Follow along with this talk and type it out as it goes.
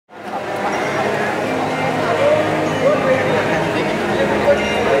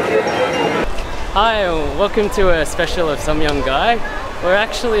Hi, welcome to a special of Some Young Guy. We're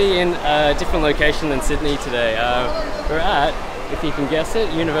actually in a different location than Sydney today. We're at, if you can guess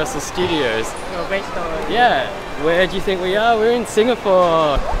it, Universal Studios. Oh, great story. Yeah, where do you think we are? We're in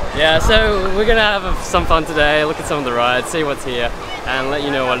Singapore. Yeah, so we're gonna have some fun today, look at some of the rides, see what's here, and let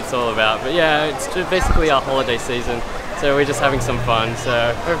you know what it's all about. But yeah, it's basically our holiday season, so we're just having some fun.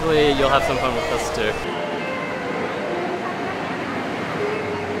 So hopefully you'll have some fun with us too.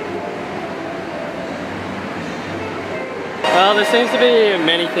 Well, there seems to be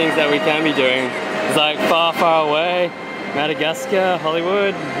many things that we can be doing. It's like Far, Far Away, Madagascar,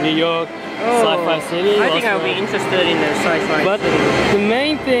 Hollywood, New York, Sci-Fi City. I think I'll be interested in the Sci-Fi But City. The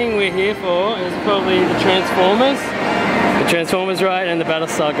main thing we're here for is probably the Transformers ride and the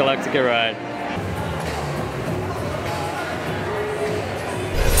Battlestar Galactica ride.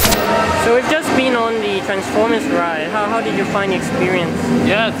 So we've just been on the Transformers ride. How did you find the experience?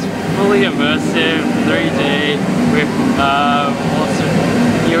 Yeah, it's fully immersive, 3D, with also,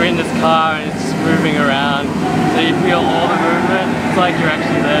 you're in this car and it's just moving around, so you feel all the movement. It's like you're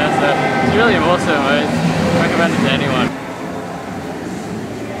actually there, so it's really awesome. I recommend it to anyone.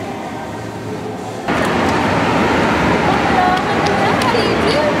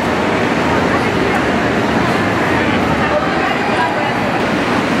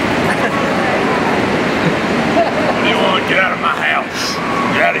 Get out of my house.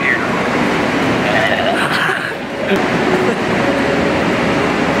 Get out of here.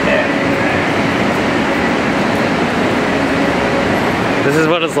 This is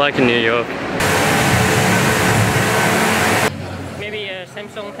what it's like in New York. Maybe a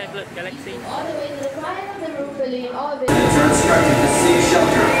Samsung tablet Galaxy. All the way to the client of the roof, believe all of it. Units are instructed to seek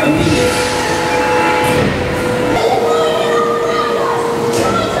shelter immediately.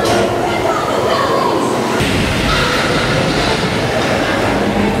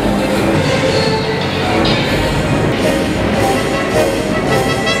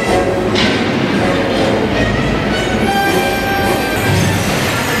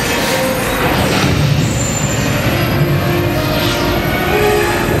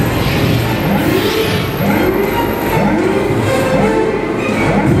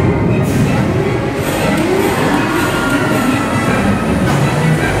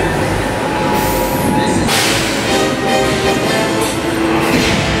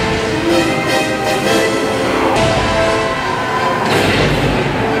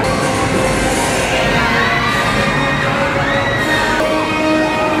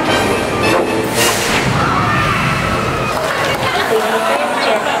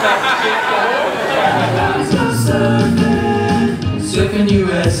 Surfing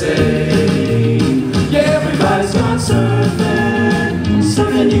USA. Yeah, everybody's gone surfing.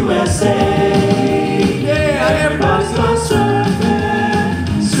 Surfing USA. Yeah, everybody's gone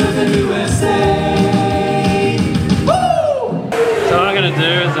surfing. Surfing USA. Woo! So what I'm going to do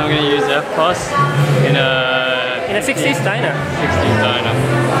is I'm going to use FPOS in a 60s diner. 60s diner.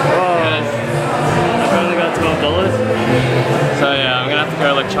 I've only got $12. So yeah, I'm going to have to go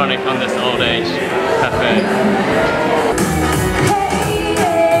electronic on this old age cafe.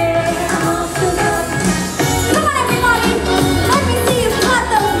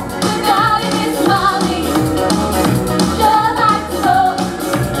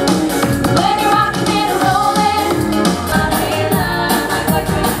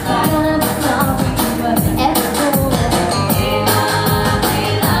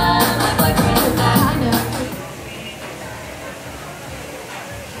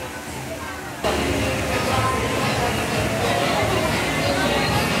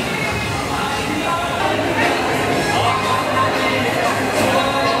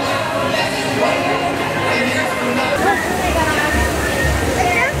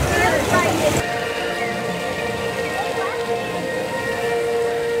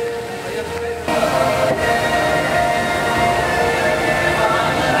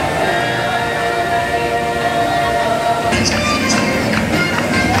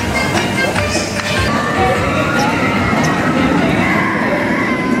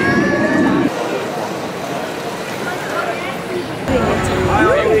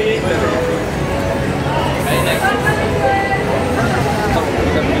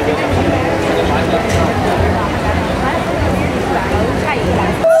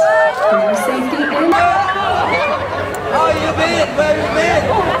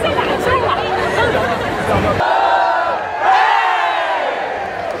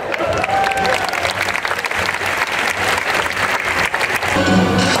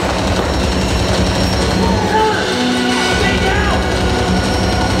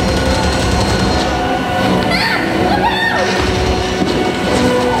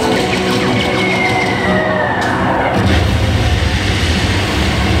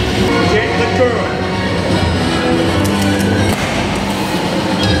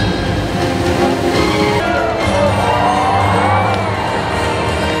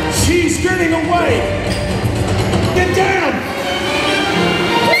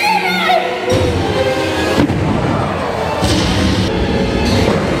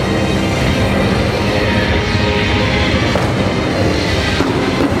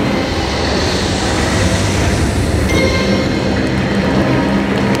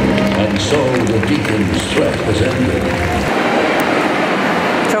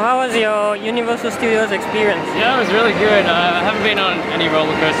 your Universal Studios experience? Yeah, it was really good. I haven't been on any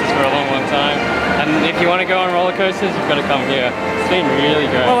roller coasters for a long, long time. And if you want to go on roller coasters, you've got to come here. It's been really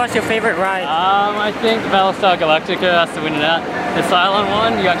great. What was your favorite ride? I think Battlestar Galactica has to win it out. The silent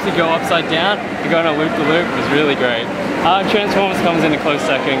one, you actually go upside down. You go on a loop-the-loop. It was really great. Transformers comes in a close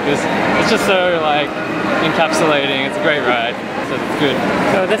second because it's just so like encapsulating. It's a great ride. So it's good.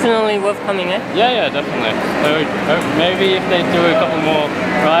 So definitely worth coming, eh? Yeah, definitely. So maybe if they do a couple more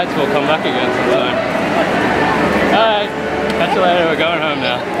rides, we'll come back again sometime. Alright, catch you later. We're going home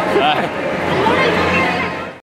now. Bye.